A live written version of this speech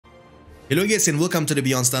Hello guys and welcome to the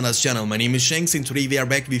BeyondStandards channel. My name is Shanks and today we are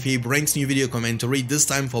back with a brand new video commentary, this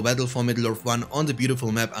time for Battle for Middle-earth 1 on the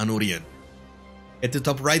beautiful map Anorien. At the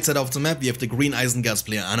top right side of the map we have the green Isenguards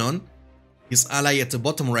player Anon. His ally at the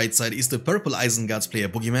bottom right side is the purple Isenguards player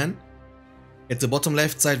Boogeyman. At the bottom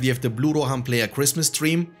left side we have the blue Rohan player Christmas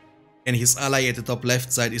Dream. And his ally at the top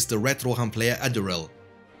left side is the red Rohan player Anorien.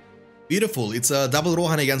 Beautiful, it's a double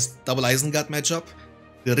Rohan against double Isengard matchup.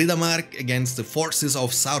 The Riddermark against the forces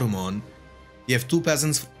of Saruman. We have two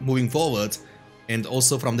peasants moving forward, and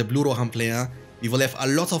also from the blue Rohan player, we will have a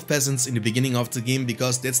lot of peasants in the beginning of the game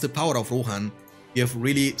because that's the power of Rohan. You have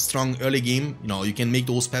really strong early game, you can make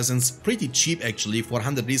those peasants pretty cheap actually for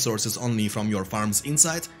 100 resources only from your farms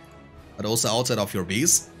inside, but also outside of your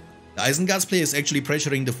base. The Isenguards player is actually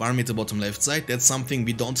pressuring the farm at the bottom left side. That's something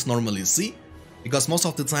we don't normally see, because most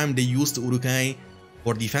of the time they use the Uruk-hai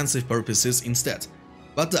for defensive purposes instead.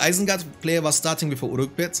 But the Isengard player was starting with a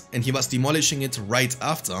Uruk pit and he was demolishing it right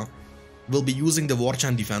after. Will be using the war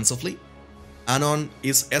chant defensively. Anon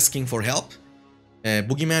is asking for help.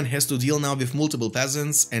 Boogeyman has to deal now with multiple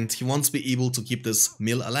peasants and he wants to be able to keep this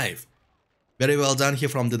mill alive. Very well done here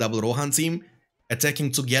from the double Rohan team.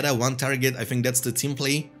 Attacking together one target, I think that's the team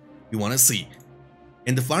play you want to see.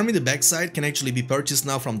 And the farm in the backside can actually be purchased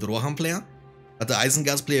now from the Rohan player. But the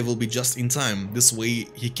Isenguards player will be just in time. This way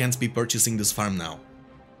he can't be purchasing this farm now.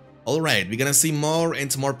 Alright, we're gonna see more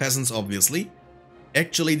and more peasants obviously.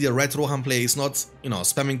 Actually the red Rohan player is not,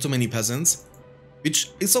 spamming too many peasants.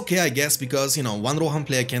 Which is okay I guess because, one Rohan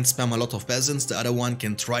player can spam a lot of peasants, the other one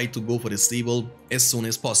can try to go for the stable as soon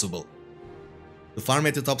as possible. The farm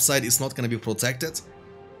at the top side is not gonna be protected.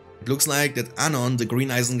 It looks like that Anon, the green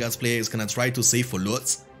Isenguards player, is gonna try to save for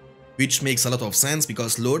Lords. Which makes a lot of sense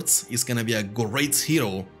because Lords is gonna be a great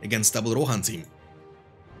hero against double Rohan team.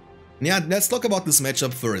 Yeah, let's talk about this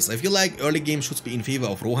matchup first. I feel like early game should be in favor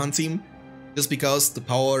of Rohan team, just because the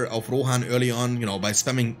power of Rohan early on, by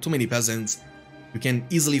spamming too many peasants, you can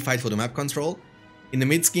easily fight for the map control. In the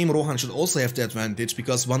mid game, Rohan should also have the advantage,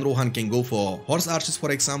 because one Rohan can go for horse archers for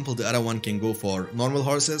example, the other one can go for normal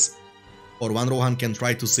horses, or one Rohan can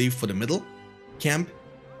try to save for the middle camp.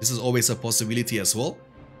 This is always a possibility as well.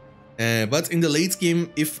 But in the late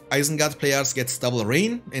game, if Isengard players get double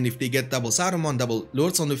Rain, and if they get double Saruman, double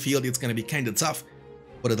Lords on the field, it's gonna be kinda tough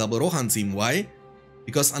for the double Rohan team. Why?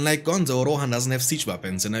 Because unlike Gonzo, Rohan doesn't have siege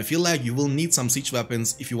weapons, and I feel like you will need some siege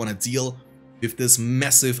weapons if you wanna deal with this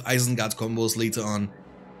massive Isengard combos later on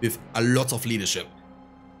with a lot of leadership.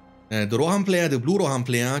 The Rohan player, the blue Rohan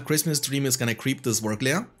player, Christmas Dream, is gonna creep this work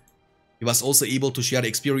layer. He was also able to share the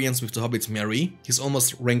experience with the Hobbit Mary. He's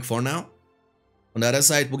almost rank 4 now. On the other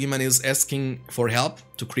side, Boogeyman is asking for help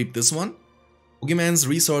to creep this one. Boogeyman's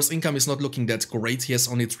resource income is not looking that great. He has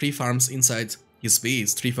only 3 farms inside his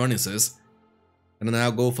base, 3 furnaces. And then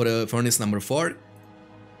I'll go for the furnace number 4.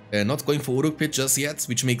 Not going for Uruk pit just yet,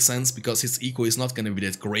 which makes sense because his eco is not gonna be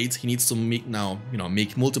that great. He needs to make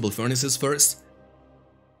make multiple furnaces first.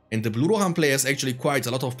 And the blue Rohan player has actually quite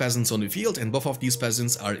a lot of peasants on the field, and both of these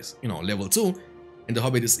peasants are, level 2, and the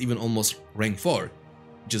Hobbit is even almost rank 4,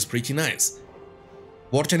 which is pretty nice.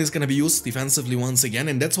 War chant is gonna be used defensively once again,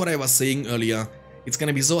 and that's what I was saying earlier. It's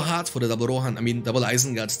gonna be so hard for the double double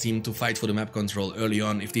Isenguards team to fight for the map control early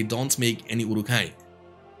on if they don't make any Uruk-hai.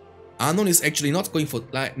 Anon is actually not going for,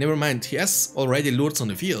 never mind, he has already Lords on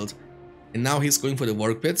the field, and now he's going for the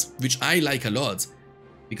work pit, which I like a lot,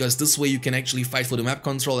 because this way you can actually fight for the map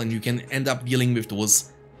control and you can end up dealing with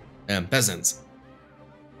those peasants.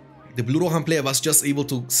 The blue Rohan player was just able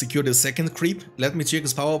to secure the second creep. Let me check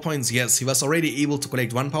his power points. Yes, he was already able to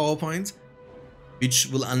collect 1 power point, which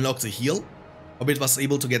will unlock the heal. Hobbit was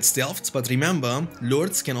able to get stealthed, but remember,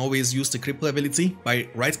 Lords can always use the cripple ability. By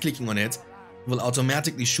right-clicking on it, he will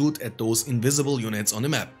automatically shoot at those invisible units on the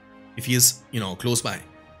map, if he is, close by.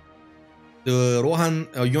 The Rohan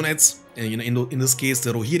units, in this case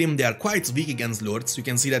the Rohirrim, they are quite weak against Lords. You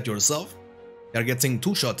can see that yourself. They are getting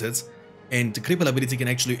 2-shotted. And the cripple ability can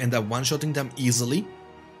actually end up one-shotting them easily.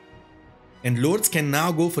 And Lords can now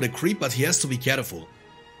go for the creep, but he has to be careful.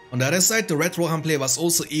 On the other side, the red Rohan player was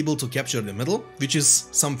also able to capture the middle, which is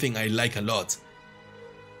something I like a lot.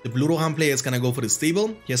 The blue Rohan player is gonna go for the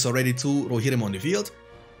stable. He has already 2 Rohirrim on the field.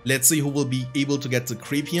 Let's see who will be able to get the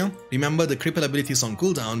creep here. Remember, the cripple ability is on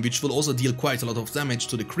cooldown, which will also deal quite a lot of damage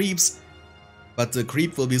to the creeps. But the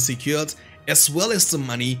creep will be secured, as well as the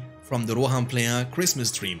money from the Rohan player Christmas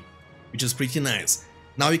Dream, which is pretty nice.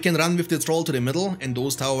 Now you can run with the troll to the middle, and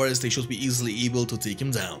those towers, they should be easily able to take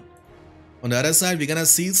him down. On the other side, we're gonna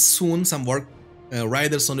see soon some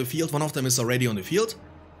riders on the field. One of them is already on the field.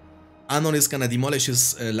 Anon is gonna demolish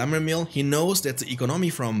his lumber mill. He knows that the economy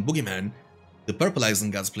from Boogeyman the purple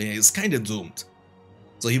Eisenguts player is kinda doomed.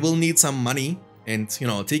 So he will need some money, and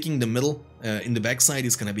taking the middle in the backside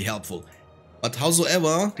is gonna be helpful. But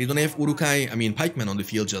howsoever, they don't have pikemen on the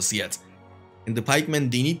field just yet. And the pikemen,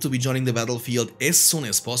 they need to be joining the battlefield as soon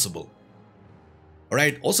as possible.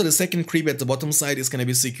 Alright, also the second creep at the bottom side is gonna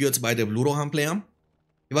be secured by the blue Rohan player.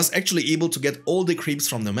 He was actually able to get all the creeps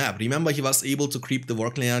from the map. Remember, he was able to creep the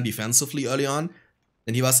work layer defensively early on,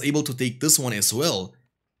 and he was able to take this one as well.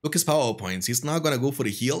 Look his power points, he's now gonna go for the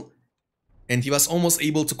heal, and he was almost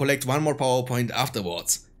able to collect one more power point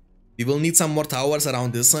afterwards. We will need some more towers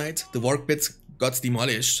around this side. The work pit got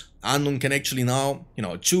demolished. Anon can actually now,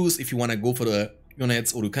 choose if you want to go for the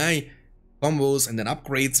units Urukai, combos and then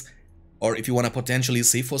upgrades, or if you want to potentially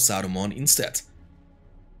save for Saruman instead.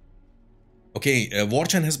 Okay,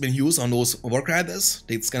 Warchan has been used on those Work Riders.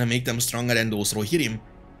 It's gonna make them stronger than those Rohirrim.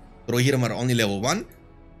 The Rohirrim are only level 1,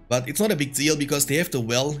 but it's not a big deal because they have the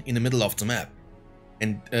well in the middle of the map.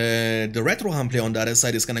 And the red Rohan player on the other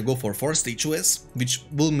side is gonna go for 4 statues, which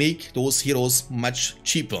will make those heroes much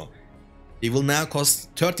cheaper. They will now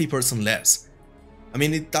cost 30% less. I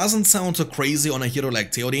mean, it doesn't sound so crazy on a hero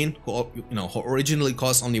like Theoden, who originally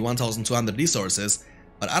cost only 1,200 resources,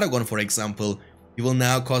 but Aragorn, for example, he will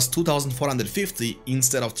now cost 2,450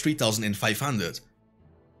 instead of 3,500.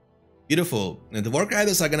 Beautiful. And the Work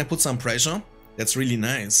Riders are gonna put some pressure. That's really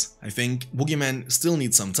nice. I think Boogeyman still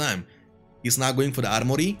needs some time. He's now going for the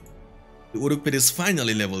armory. The Uruk pit is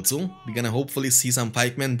finally level 2. We're gonna hopefully see some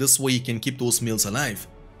pikemen. This way he can keep those mills alive.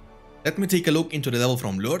 Let me take a look into the level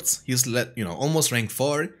from Lords. He's almost rank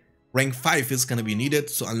 4. Rank 5 is gonna be needed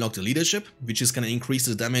to unlock the leadership, which is gonna increase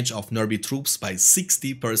the damage of Nerby troops by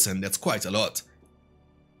 60%. That's quite a lot.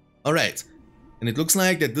 Alright, and it looks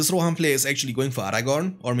like that this Rohan player is actually going for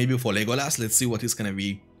Aragorn, or maybe for Legolas. Let's see what is gonna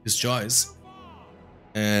be his choice.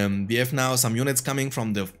 We have now some units coming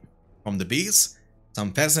from the base,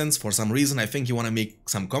 some peasants. For some reason I think he wanna make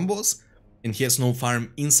some combos, and he has no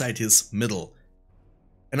farm inside his middle.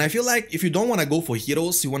 And I feel like if you don't wanna go for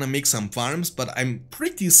heroes, you wanna make some farms, but I'm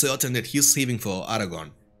pretty certain that he's saving for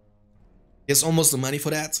Aragorn. He has almost the money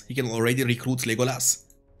for that. He can already recruit Legolas.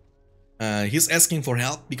 He's asking for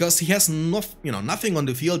help because he has nothing on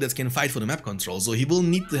the field that can fight for the map control, so he will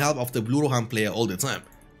need the help of the blue Rohan player all the time.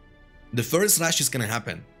 The first rush is gonna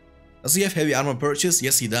happen. Does he have heavy armor purchase?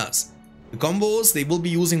 Yes, he does. The combos, they will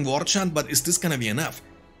be using War Chant, but is this gonna be enough?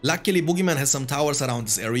 Luckily, Boogeyman has some towers around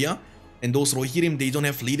this area, and those Rohirrim, they don't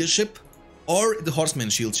have leadership or the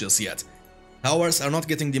Horseman shields just yet. Towers are not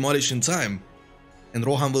getting demolished in time, and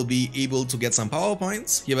Rohan will be able to get some power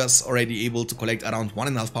points. He was already able to collect around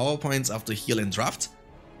 1.5 power points after heal and draft.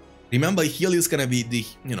 Remember, heal is gonna be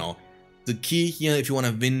the key here if you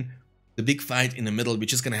wanna win the big fight in the middle,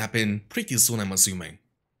 which is gonna happen pretty soon, I'm assuming.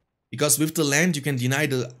 Because with the land, you can deny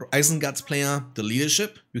the Eisenguts player the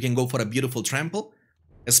leadership. You can go for a beautiful trample,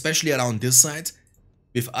 especially around this side.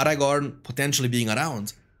 With Aragorn potentially being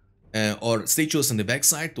around, or statues in the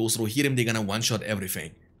backside, those Rohirrim, they're gonna one-shot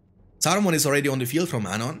everything. Saruman is already on the field from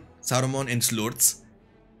Anon. Saruman and Lurtz,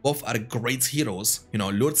 both are great heroes.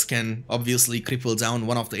 Lurtz can obviously cripple down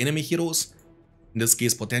one of the enemy heroes, in this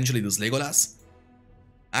case potentially this Legolas.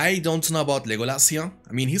 I don't know about Legolas here.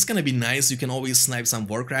 I mean, he's gonna be nice, you can always snipe some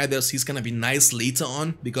Work Riders. He's gonna be nice later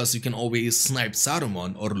on, because you can always snipe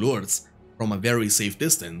Saruman or Lurtz from a very safe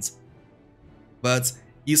distance. But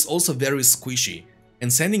he's also very squishy,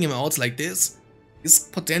 and sending him out like this is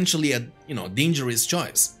potentially a dangerous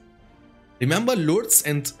choice. Remember, Lurtz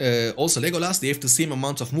and also Legolas, they have the same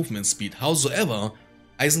amount of movement speed. Howsoever,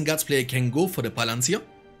 Eisenguts player can go for the Palantir,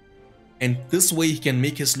 and this way he can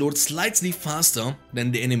make his Lord slightly faster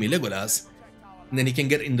than the enemy Legolas, and then he can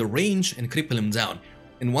get in the range and cripple him down.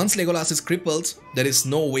 And once Legolas is crippled, there is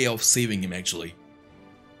no way of saving him actually.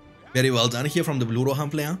 Very well done here from the blue Rohan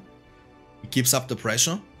player. He keeps up the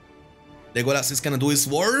pressure. Legolas is gonna do his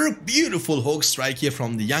work. Beautiful Hawk Strike here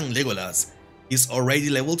from the young Legolas. He's already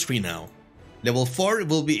level 3 now. Level 4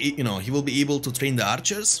 will be, he will be able to train the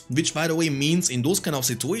archers, which by the way means in those kind of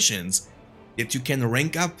situations that you can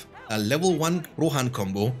rank up a level 1 Rohan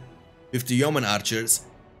combo with the Yeoman archers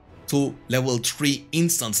to level 3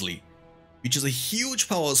 instantly, which is a huge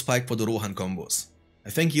power spike for the Rohan combos.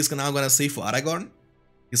 I think he's now gonna save for Aragorn.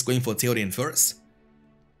 He's going for Theoden first.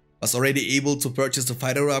 Was already able to purchase the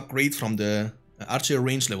fighter upgrade from the archer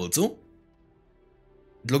range level 2.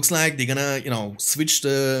 It looks like they're gonna, switch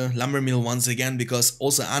the lumber mill once again, because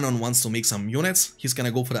also Anon wants to make some units. He's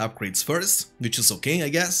gonna go for the upgrades first, which is okay, I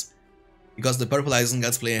guess, because the purple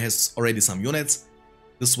Eisenguts player has already some units.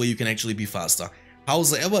 This way you can actually be faster.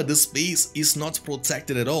 However, this base is not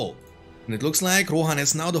protected at all, and it looks like Rohan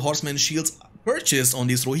has now the horseman shields purchased on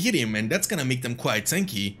this Rohirrim, and that's gonna make them quite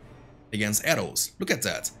tanky against arrows. Look at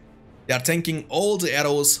that. They are tanking all the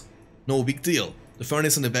arrows, no big deal. The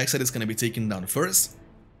furnace on the backside is gonna be taken down first.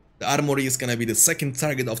 The armory is gonna be the second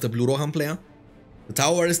target of the blue Rohan player. The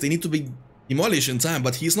towers, they need to be demolished in time,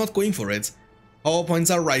 but he's not going for it. Power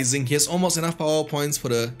points are rising. He has almost enough power points for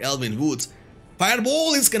the Elven Wood.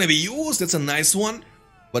 Fireball is gonna be used. That's a nice one,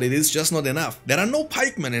 but it is just not enough. There are no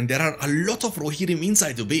pikemen and there are a lot of Rohirrim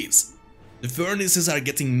inside the base. The furnaces are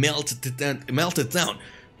getting melted down.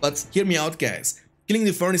 But hear me out, guys. Killing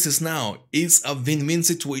the furnaces now is a win-win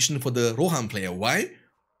situation for the Rohan player. Why?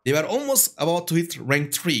 They were almost about to hit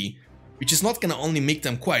rank 3, which is not gonna only make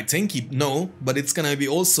them quite tanky, no, but it's gonna be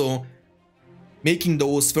also making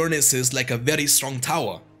those furnaces like a very strong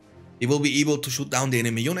tower. He will be able to shoot down the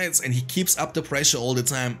enemy units and he keeps up the pressure all the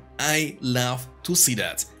time. I love to see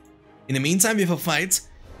that. In the meantime, we have a fight.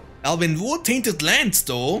 Elven Wood, Tainted Land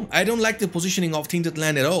though. I don't like the positioning of Tainted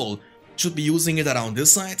Land at all. Should be using it around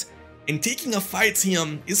this side. And taking a fight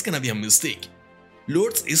here is gonna be a mistake.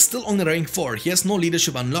 Lurtz is still on the rank 4. He has no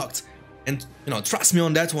leadership unlocked. And, you know, trust me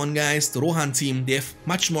on that one, guys. The Rohan team, they have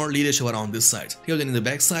much more leadership around this side. Theoden in the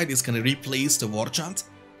backside is gonna replace the War Chant.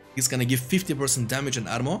 He's gonna give 50% damage and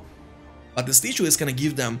armor. But the statue is gonna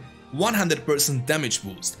give them 100% damage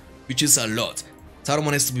boost, which is a lot.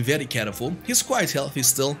 Saruman has to be very careful. He's quite healthy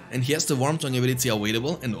still, and he has the Worm Tongue ability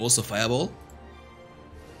available, and also Fireball.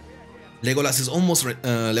 Legolas is almost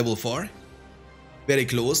level 4. Very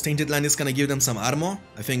close. Tainted Land is gonna give them some armor.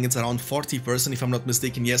 I think it's around 40% if I'm not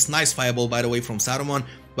mistaken. Yes, nice Fireball by the way from Saruman,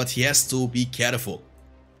 but he has to be careful.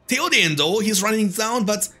 Theoden though, he's running down,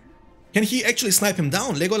 but can he actually snipe him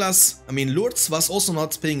down? Legolas, I mean Lurtz was also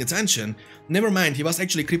not paying attention. Never mind, he was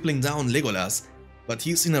actually crippling down Legolas, but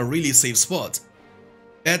he's in a really safe spot.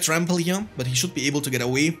 Bad trample here, but he should be able to get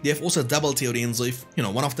away. They have also double Theoden, so if, you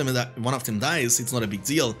know, one of them dies, it's not a big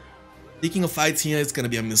deal. Taking a fight here is gonna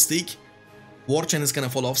be a mistake. War Chant is gonna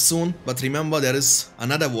fall off soon, but remember there is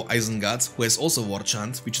another Isengard who has also War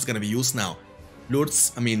Chant, which is gonna be used now.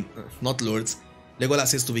 Lurtz, not Lurtz,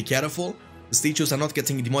 Legolas has to be careful. The statues are not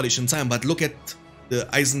getting demolished in time, but look at the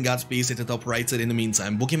Isengard base at the top right side in the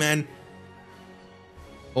meantime. Boogeyman.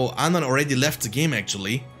 Oh, Anon already left the game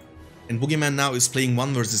actually. And Boogeyman now is playing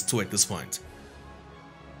 1 versus 2 at this point.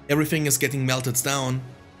 Everything is getting melted down.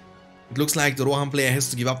 It looks like the Rohan player has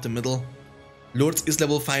to give up the middle. Lurtz is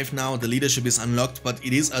level 5 now, the leadership is unlocked, but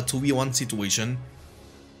it is a 2v1 situation.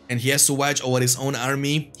 And he has to watch over his own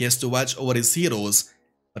army, he has to watch over his heroes,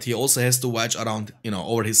 but he also has to watch around, you know,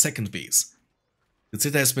 over his second base. The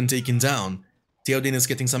Zeta has been taken down. Theoden is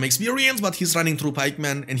getting some experience, but he's running through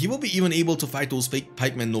pikemen, and he will be even able to fight those fake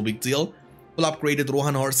pikemen, no big deal. Full upgraded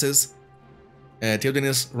Rohan horses. Theoden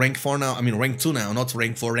is rank 4 now, rank 2 now, not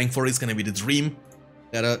rank 4. Rank 4 is gonna be the dream.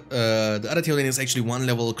 The other Theoden is actually 1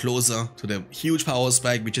 level closer to the huge power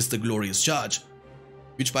spike, which is the Glorious Charge.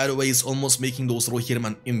 Which, by the way, is almost making those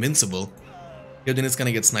Rohirrim invincible. Theoden is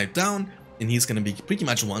gonna get sniped down, and he's gonna be pretty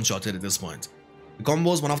much one-shotted at this point. The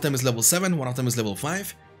combos, one of them is level 7, one of them is level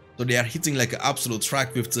 5, so they are hitting like an absolute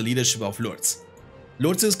truck with the leadership of Lurtz.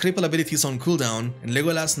 Lurtz's cripple ability is on cooldown, and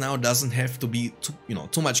Legolas now doesn't have to be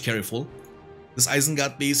too much careful. This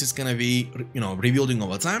Isengard base is gonna be, rebuilding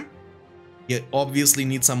over time. He obviously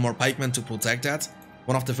needs some more pikemen to protect that.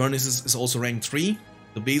 One of the furnaces is also rank 3.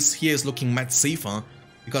 The base here is looking much safer,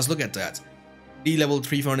 because look at that. 3 level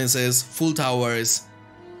 3 furnaces, full towers,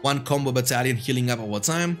 1 combo battalion healing up over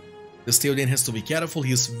time. The Theoden has to be careful,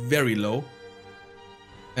 he is very low.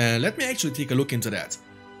 Let me actually take a look into that.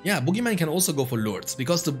 Yeah, Boogeyman can also go for Lurtz,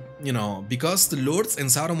 because the Lurtz and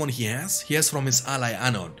Saruman he has from his ally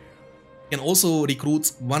Anon. He can also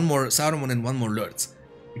recruit 1 more Saruman and 1 more Lurtz,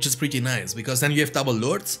 which is pretty nice, because then you have double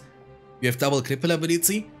Lurtz, you have double cripple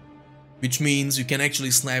ability, which means you can actually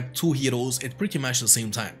snipe 2 heroes at pretty much the same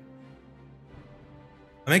time.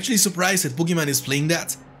 I'm actually surprised that Boogeyman is playing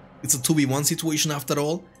that. It's a 2v1 situation after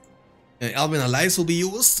all. Elven allies will be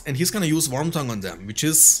used, and he's gonna use Worm Tongue on them, which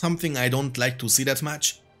is something I don't like to see that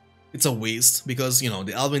much. It's a waste, because,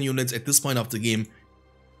 the Elven units at this point of the game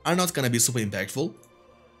are not gonna be super impactful.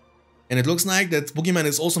 And it looks like that Boogeyman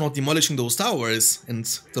is also not demolishing those towers, and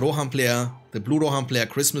the Rohan player, the blue Rohan player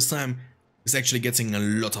Christmas time, is actually getting a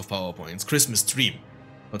lot of power points. Christmas Dream,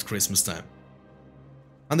 not Christmas time.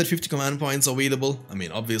 150 command points available.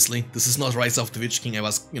 Obviously, this is not Rise of the Witch King. I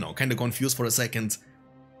was, kinda confused for a second.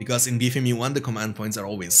 Because in BFME 1 the command points are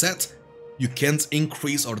always set. You can't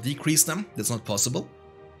increase or decrease them, that's not possible.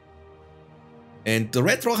 And the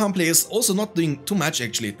red Rohan player is also not doing too much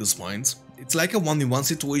actually at this point. It's like a 1v1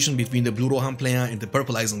 situation between the blue Rohan player and the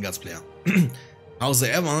purple Isengard player.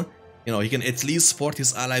 However, You know, he can at least support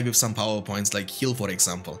his ally with some power points like heal, for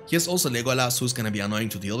example. Here's also Legolas, who's gonna be annoying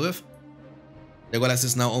to deal with. Legolas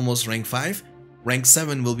is now almost rank 5. Rank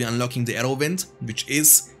 7 will be unlocking the Arrow Wind, which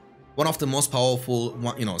is one of the most powerful,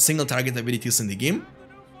 you know, single target abilities in the game.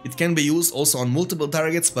 It can be used also on multiple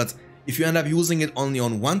targets, but if you end up using it only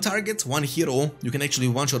on one target, one hero, you can actually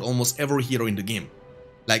one-shot almost every hero in the game.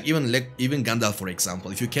 Like even Gandalf, for example.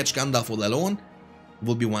 If you catch Gandalf all alone, you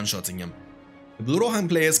will be one-shotting him. The Blue Rohan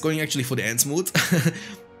player is going actually for the Ants mood.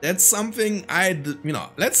 That's something you know,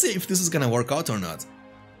 let's see if this is gonna work out or not.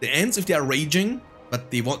 The Ants, if they are raging, but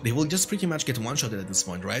they will just pretty much get one-shotted at this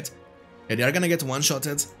point, right? Yeah, they are gonna get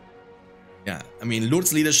one-shotted. Yeah, I mean,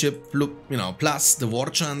 Lord's leadership, you know, plus the war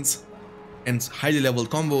chant and highly leveled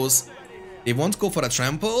combos. They won't go for a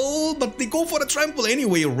trample, but they go for a trample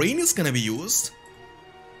anyway. Rain is gonna be used.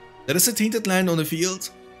 There is a tainted land on the field,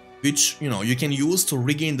 which, you know, you can use to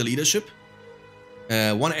regain the leadership.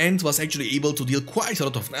 One Ant was actually able to deal quite a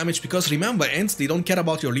lot of damage, because remember, Ants, they don't care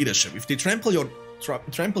about your leadership. If they trample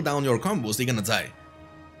down your combos, they're gonna die.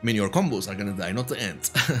 I mean, your combos are gonna die, not the Ant.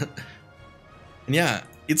 And yeah,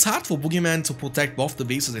 it's hard for Boogeyman to protect both the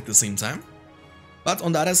bases at the same time. But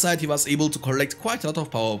on the other side, he was able to collect quite a lot of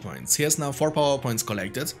power points. He has now 4 power points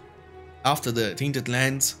collected after the Tainted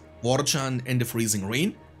Land, War Chant and the Freezing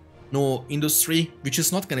Rain. No Industry, which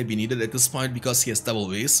is not gonna be needed at this point because he has double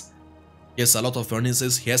base. He has a lot of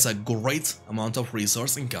furnaces, he has a great amount of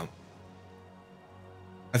resource income.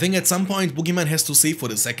 I think at some point Boogeyman has to save for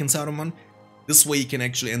the second Saruman. This way he can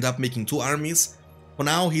actually end up making 2 armies. For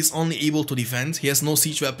now he's only able to defend, he has no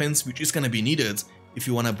siege weapons, which is gonna be needed if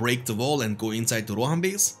you wanna break the wall and go inside the Rohan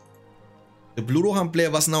base. The Blue Rohan player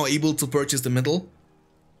was now able to purchase the middle.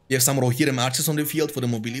 You have some Rohirrim archers on the field for the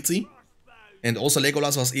mobility. And also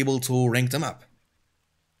Legolas was able to rank them up.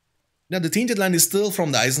 Now the Tainted Land is still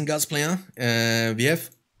from the Isengard's player. We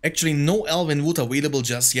have actually no Elven Wood available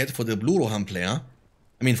just yet for the Blue Rohan player.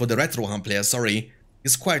 I mean for the Red Rohan player, sorry.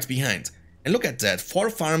 He's quite behind. And look at that, 4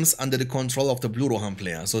 farms under the control of the Blue Rohan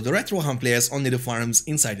player. So the Red Rohan player has only the farms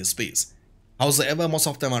inside his base. However, most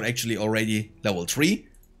of them are actually already level 3.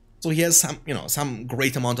 So he has some, you know, some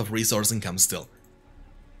great amount of resource income still.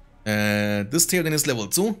 This Theoden is level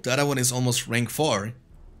 2, the other one is almost rank 4.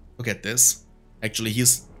 Look at this. Actually,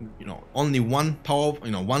 he's, you know, only one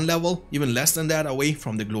level, even less than that, away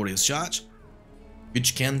from the Glorious Charge,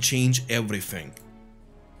 which can change everything.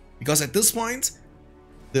 Because at this point,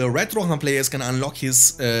 the Red Rohan player is gonna unlock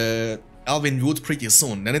his Elven Wood pretty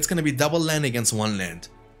soon. Then it's gonna be double land against 1 land,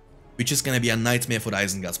 which is gonna be a nightmare for the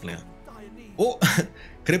Isengard's player. Oh,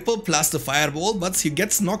 cripple plus the fireball, but he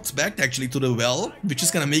gets knocked back actually to the well, which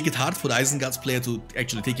is gonna make it hard for the Isengard's player to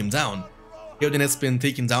actually take him down. Theoden has been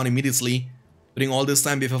taken down immediately. During all this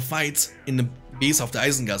time we have a fight in the base of the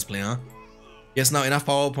Isengard's player. He has now enough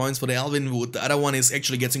power points for the Elven Wood. The other one is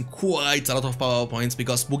actually getting quite a lot of power points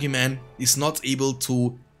because Boogeyman is not able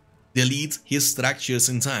to delete his structures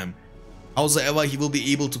in time. However, he will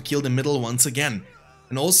be able to kill the middle once again.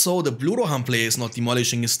 And also the Blue Rohan player is not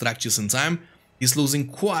demolishing his structures in time. He's losing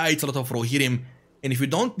quite a lot of Rohirrim. And if you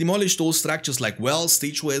don't demolish those structures like wells,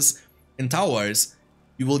 stageways and towers,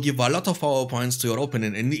 you will give a lot of power points to your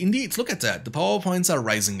opponent. And indeed, look at that, the power points are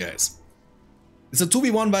rising, guys. It's a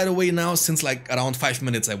 2v1 by the way now, since like around 5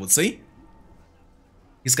 minutes I would say.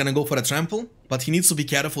 He's gonna go for a trample, but he needs to be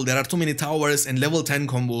careful, there are too many towers and level 10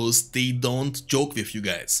 combos, they don't joke with you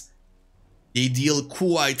guys. They deal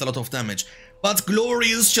quite a lot of damage. But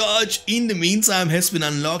Glorious Charge in the meantime has been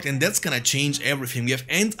unlocked and that's gonna change everything. We have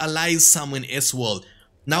Ant allies summon as well.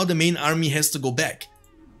 Now the main army has to go back.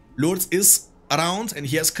 Lord is around and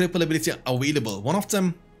he has cripple ability available. One of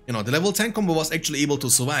them, you know, the level 10 combo was actually able to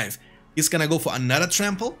survive. He's gonna go for another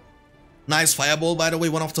trample. Nice fireball by the way,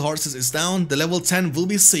 one of the horses is down. The level 10 will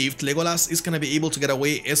be saved. Legolas is gonna be able to get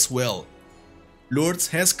away as well. Lord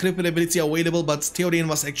has cripple ability available, but Theoden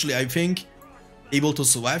was actually, I think, able to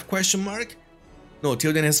survive, question mark? No,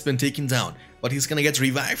 Theoden has been taken down, but he's gonna get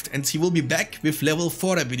revived and he will be back with level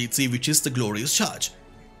 4 ability, which is the Glorious Charge.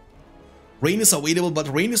 Rain is available,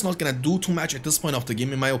 but Rain is not gonna do too much at this point of the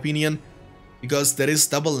game in my opinion, because there is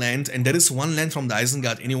double land and there is 1 land from the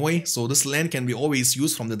Isengard anyway, so this land can be always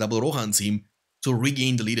used from the double Rohan team to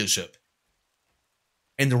regain the leadership.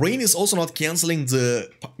 And Rain is also not cancelling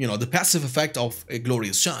the, you know, the passive effect of a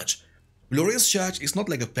Glorious Charge. Glorious Charge is not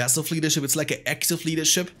like a passive leadership, it's like an active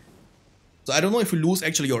leadership. So I don't know if you lose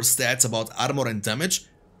actually your stats about armor and damage,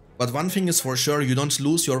 but one thing is for sure, you don't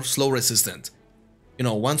lose your slow resistant. You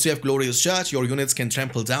know, once you have Glorious Charge, your units can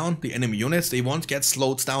trample down the enemy units, they won't get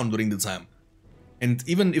slowed down during the time. And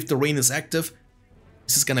even if the rain is active,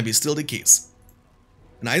 this is gonna be still the case.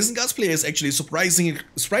 An Isengard's player is actually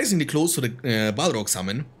surprisingly close to the Balrog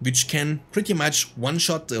summon, which can pretty much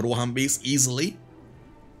one-shot the Rohan base easily.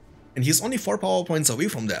 And he's only 4 power points away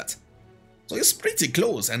from that. So he's pretty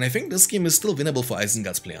close, and I think this game is still winnable for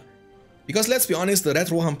Isengard's player. Because let's be honest, the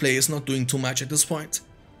Red Rohan player is not doing too much at this point.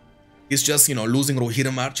 He's just, you know, losing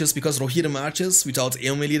Rohirrim archers, because Rohirrim archers without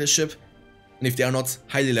AoE leadership, and if they are not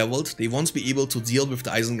highly leveled, they won't be able to deal with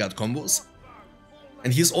the Isengard combos.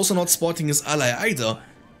 And he's also not spotting his ally either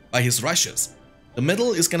by his rushes. The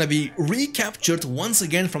middle is gonna be recaptured once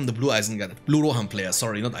again from the Blue Rohan player,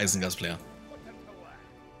 sorry, not Isengard's player.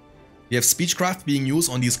 We have Speechcraft being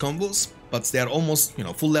used on these combos, but they are almost, you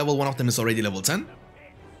know, full level. One of them is already level 10.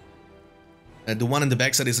 The one in the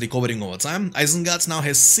backside is recovering over time. Isengard now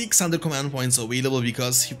has 600 command points available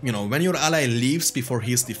because, you know, when your ally leaves before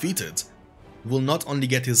he is defeated, you will not only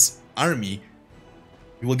get his army,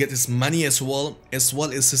 you will get his money as well as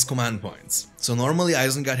his command points. So normally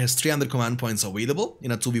Isengard has 300 command points available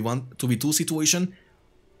in a 2v2 situation,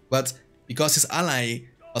 but because his ally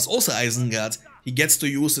was also Isengard, he gets to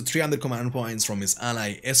use the 300 command points from his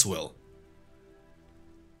ally as well.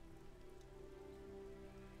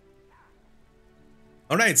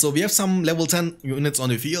 Alright, so we have some level 10 units on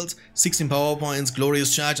the field, 16 power points,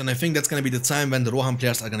 glorious charge, and I think that's gonna be the time when the Rohan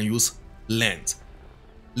players are gonna use land.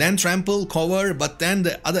 Land trample, cover, but then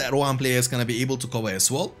the other Rohan player is gonna be able to cover as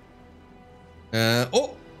well.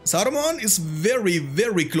 Oh, Saruman is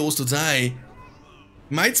very close to die.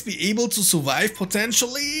 Might be able to survive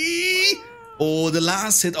potentially. Oh, the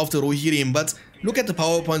last hit of the Rohirrim, but look at the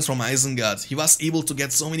power points from Isengard. He was able to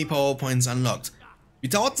get so many power points unlocked.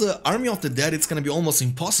 Without the Army of the Dead, it's gonna be almost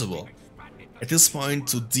impossible at this point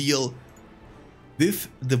to deal with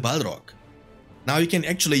the Balrog. Now you can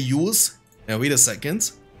actually use, wait a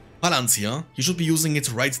second, Palantir. He should be using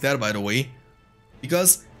it right there, by the way,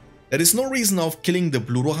 because there is no reason of killing the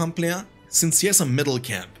Blue Rohan player since he has a middle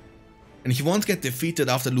camp and he won't get defeated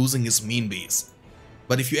after losing his main base.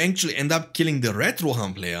 But if you actually end up killing the Red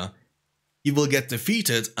Rohan player, he will get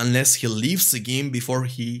defeated unless he leaves the game before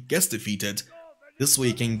he gets defeated. This way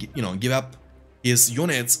he can, you know, give up his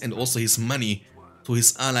units and also his money to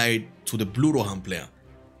his ally, to the Blue Rohan player.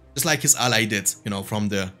 Just like his ally did, you know, from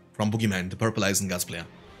Boogeyman, the purple Isengard player.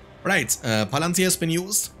 Right, Palantir has been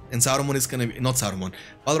used, and Saruman is gonna be, not Saruman,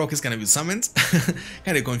 Balrog is gonna be summoned.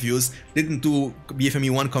 Kinda confused, didn't do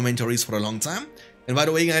BFME 1 commentaries for a long time. And by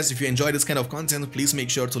the way guys, if you enjoy this kind of content, please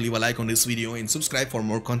make sure to leave a like on this video and subscribe for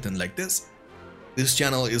more content like this. This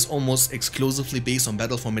channel is almost exclusively based on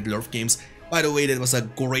Battle for Middle-earth games. By the way, that was a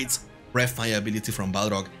great breath fire ability from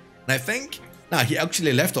Balrog. And I think, he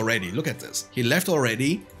actually left already, look at this, he left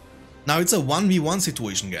already. Now it's a 1v1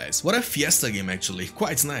 situation, guys. What a fiesta game, actually.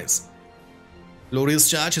 Quite nice. Glorious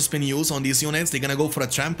Charge has been used on these units. They're gonna go for a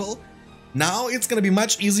trample. Now it's gonna be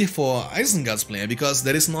much easier for Isengard's player because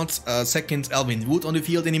there is not a second Elven Wood on the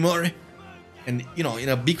field anymore. And, you know, in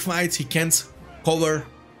a big fight, he can't cover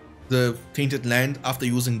the Tainted Land after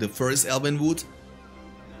using the first Elven Wood.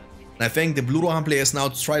 And I think the Blue Rohan player is now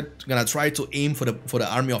gonna try to aim for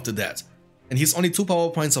the Army of the Dead. And he's only 2 power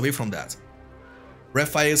points away from that.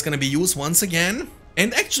 Breathfire is gonna be used once again,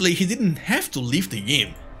 and actually he didn't have to leave the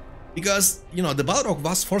game, because, you know, the Balrog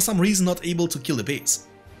was for some reason not able to kill the base.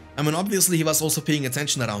 I mean, obviously he was also paying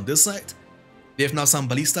attention around this side. They have now some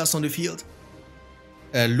ballistas on the field.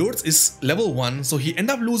 Lords is level 1, so he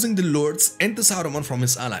ended up losing the Lords and the Saruman from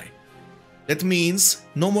his ally. That means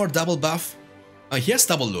no more double buff. He has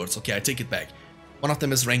double Lords, okay, I take it back. One of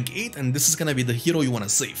them is rank 8, and this is gonna be the hero you wanna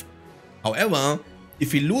save. However,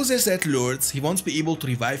 if he loses that Lords, he won't be able to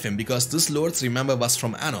revive him, because this Lords, remember, was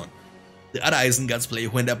from Anon, the other Isengard's player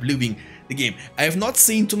who ended up leaving the game. I have not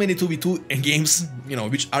seen too many 2v2 games, you know,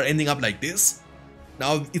 which are ending up like this.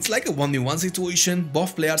 Now, it's like a 1v1 situation.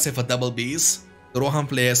 Both players have a double base. The Rohan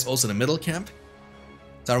player is also the middle camp.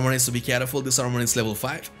 Saruman needs to be careful. This Saruman is level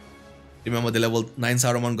 5. Remember, the level 9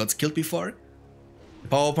 Saruman got killed before. The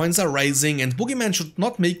power points are rising, and Boogeyman should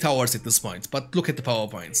not make towers at this point, but look at the power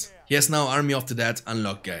points. He has now Army of the Dead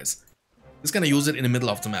unlocked, guys. He's gonna use it in the middle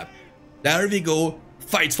of the map. There we go,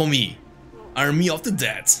 fight for me! Army of the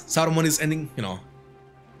Dead. Saruman is ending, you know,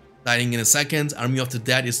 dying in a second. Army of the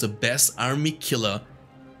Dead is the best army killer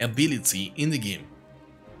ability in the game.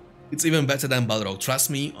 It's even better than Balrog, trust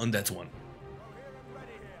me on that one.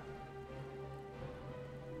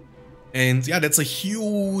 And yeah, that's a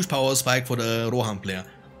huge power spike for the Rohan player.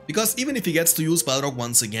 Because even if he gets to use Balrog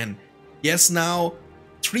once again, he has now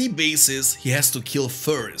 3 bases he has to kill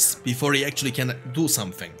first before he actually can do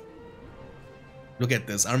something. Look at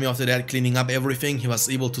this, Army of the Dead cleaning up everything. He was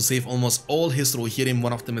able to save almost all his Rohirrim.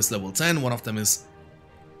 One of them is level 10, one of them is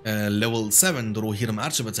level 7, the Rohirrim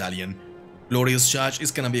Archer Battalion, Glorious Charge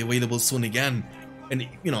is gonna be available soon again. And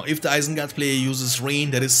you know, if the Isengard player uses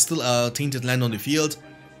Rain, there is still a Tainted Land on the field.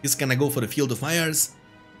 He's gonna go for the Field of Fires.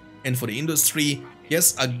 And for the industry, he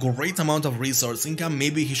has a great amount of resource income.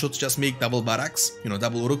 Maybe he should just make double barracks, you know,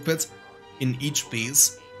 double Uruk pit in each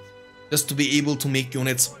base, just to be able to make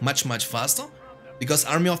units much faster. Because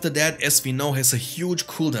Army of the Dead, as we know, has a huge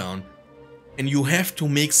cooldown, and you have to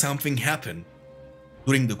make something happen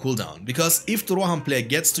during the cooldown. Because if the Rohan player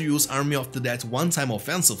gets to use Army of the Dead one time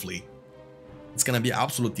offensively, it's gonna be an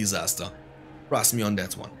absolute disaster. Trust me on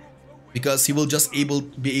that one. Because he will just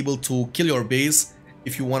be able to kill your base.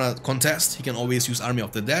 If you wanna contest, he can always use Army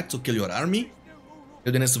of the Dead to kill your army.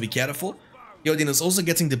 Theoden has to be careful. Theoden is also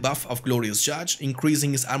getting the buff of Glorious Charge,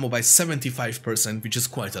 increasing his armor by 75%, which is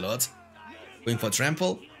quite a lot. Going for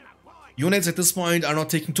Trample. Units at this point are not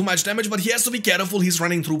taking too much damage, but he has to be careful, he's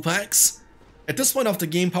running through packs. At this point of the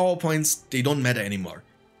game, power points, they don't matter anymore.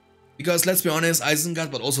 Because let's be honest,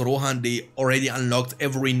 Isengard but also Rohan, they already unlocked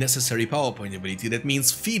every necessary power point ability. That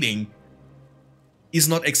means feeding is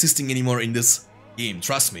not existing anymore in this game,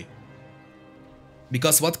 trust me.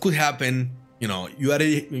 Because what could happen, you know,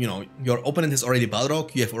 your opponent has already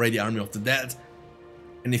Balrog, you have already Army of the Dead.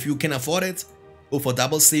 And if you can afford it, go for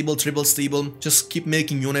double stable, triple stable, just keep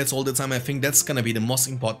making units all the time. I think that's gonna be the most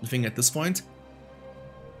important thing at this point.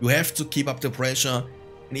 You have to keep up the pressure,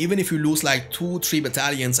 and even if you lose like 2-3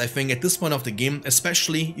 battalions, I think at this point of the game,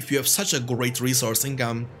 especially if you have such a great resource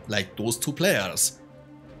income like those two players,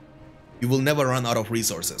 you will never run out of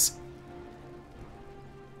resources.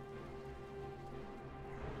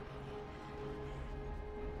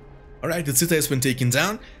 Alright, the Citadel has been taken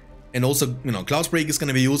down. And also, you know, Cloudbreak is going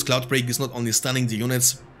to be used. Cloudbreak is not only stunning the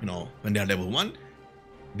units, you know, when they are level 1.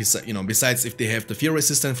 Besides if they have the Fear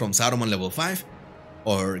Resistance from Saruman level 5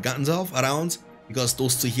 or Gandalf around, because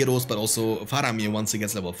those two heroes, but also Faramir once he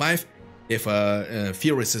gets level 5, they have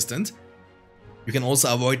Fear Resistant. You can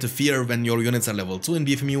also avoid the Fear when your units are level 2 in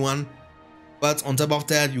BFME 1. But on top of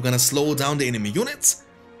that, you're going to slow down the enemy units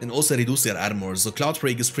and also reduce their armor. So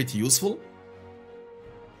Cloudbreak is pretty useful.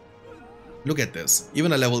 Look at this,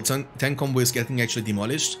 even a level 10 combo is getting actually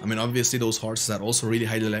demolished. I mean, obviously those horses are also really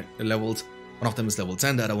highly leveled. One of them is level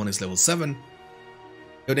 10, the other one is level 7.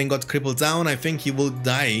 Theoden got crippled down. I think he will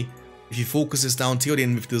die if he focuses down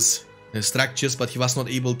Theoden with this structures, but he was not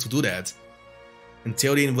able to do that. And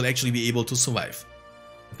Theoden will actually be able to survive.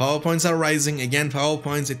 The power points are rising. Again, power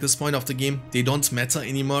points at this point of the game, they don't matter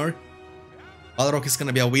anymore. Balrog is going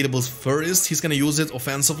to be available first. He's going to use it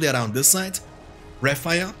offensively around this side.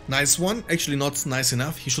 Breathfire, nice one, actually not nice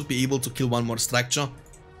enough, he should be able to kill one more structure.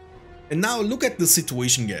 And now look at this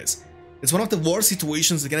situation, guys. It's one of the worst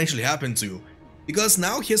situations that can actually happen to you. Because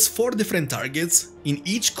now he has 4 different targets in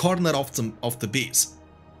each corner of the base.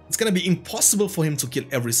 It's gonna be impossible for him to kill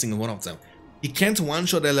every single one of them. He can't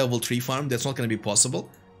one-shot a level 3 farm, that's not gonna be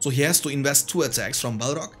possible. So he has to invest 2 attacks from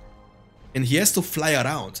Balrog. And he has to fly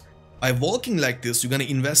around. By walking like this, you're gonna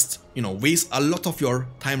invest, you know, waste a lot of your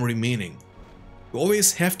time remaining. You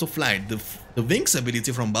always have to fly. The Wings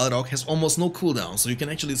ability from Balrog has almost no cooldown, so you can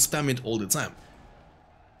actually spam it all the time.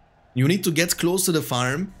 You need to get close to the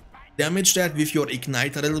farm, damage that with your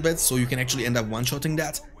Ignite a little bit, so you can actually end up one-shotting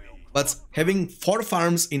that. But having 4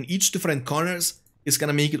 farms in each different corners is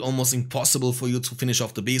gonna make it almost impossible for you to finish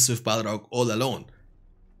off the base with Balrog all alone.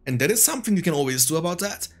 And there is something you can always do about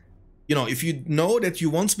that. You know, if you know that you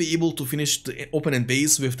won't be able to finish the opponent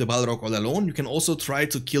base with the Balrog all alone, you can also try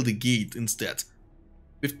to kill the gate instead.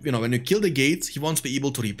 You know, when you kill the gate, he won't be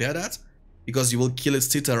able to repair that, because you will kill his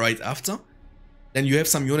Tita right after. Then you have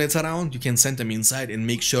some units around, you can send them inside and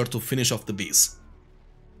make sure to finish off the base.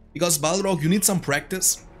 Because Balrog, you need some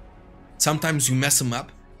practice. Sometimes you mess him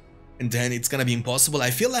up, and then it's gonna be impossible.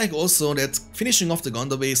 I feel like also that finishing off the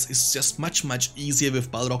Gondor base is just much easier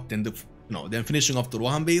with Balrog than finishing off the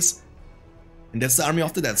Rohan base. And that's the Army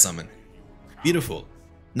of the Dead summon. Beautiful.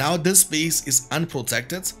 Now this base is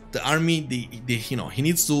unprotected. The army, he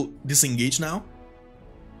needs to disengage now.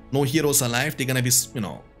 No heroes alive. They're gonna be,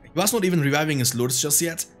 he was not even reviving his lords just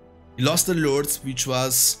yet. He lost the lords, which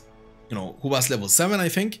was, who was level 7, I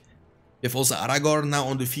think. We have also Aragorn now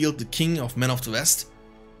on the field, the king of Men of the West.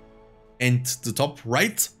 And the top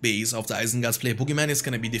right base of the Isengard's player Boogeyman is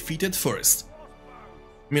gonna be defeated first.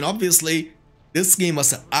 I mean, obviously, this game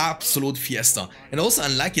was an absolute fiesta, and also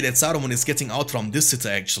unlucky that Saruman is getting out from this city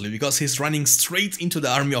actually, because he's running straight into the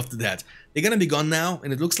Army of the Dead. They're gonna be gone now,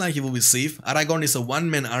 and it looks like he will be safe. Aragorn is a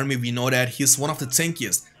one-man army, we know that. He's one of the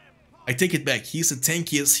tankiest. I take it back, he's the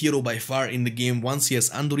tankiest hero by far in the game once he has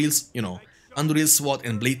Anduril's Sword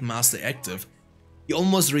and Blade Master active. He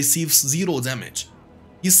almost receives 0 damage.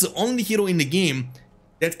 He's the only hero in the game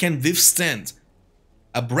that can withstand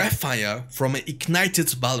a breath fire from an ignited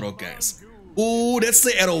Balrog, guys. Oh, that's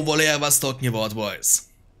the arrow volley I was talking about, boys.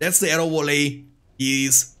 That's the arrow volley.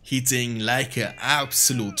 He's hitting like an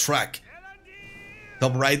absolute truck.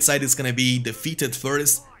 Top right side is gonna be defeated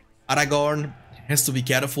first. Aragorn has to be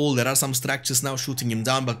careful. There are some structures now shooting him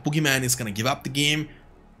down, but Boogeyman is gonna give up the game.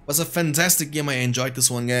 Was a fantastic game. I enjoyed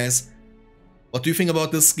this one, guys. What do you think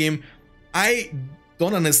about this game? I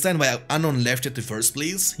don't understand why Anon left at the first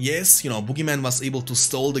place. Yes, Boogeyman was able to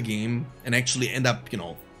stall the game and actually end up,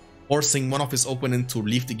 forcing one of his opponents to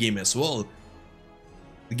leave the game as well.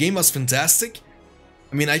 The game was fantastic.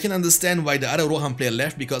 I mean, I can understand why the other Rohan player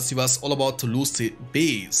left, because he was all about to lose the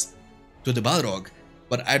base to the Balrog.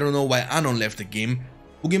 But I don't know why Anon left the game.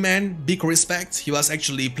 Boogeyman, big respect. He was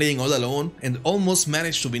actually playing all alone and almost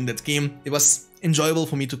managed to win that game. It was enjoyable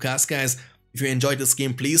for me to cast, guys. If you enjoyed this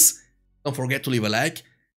game, please don't forget to leave a like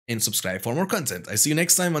and subscribe for more content. I see you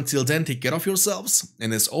next time. Until then, take care of yourselves,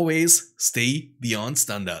 and as always, stay beyond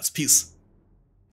standards. Peace.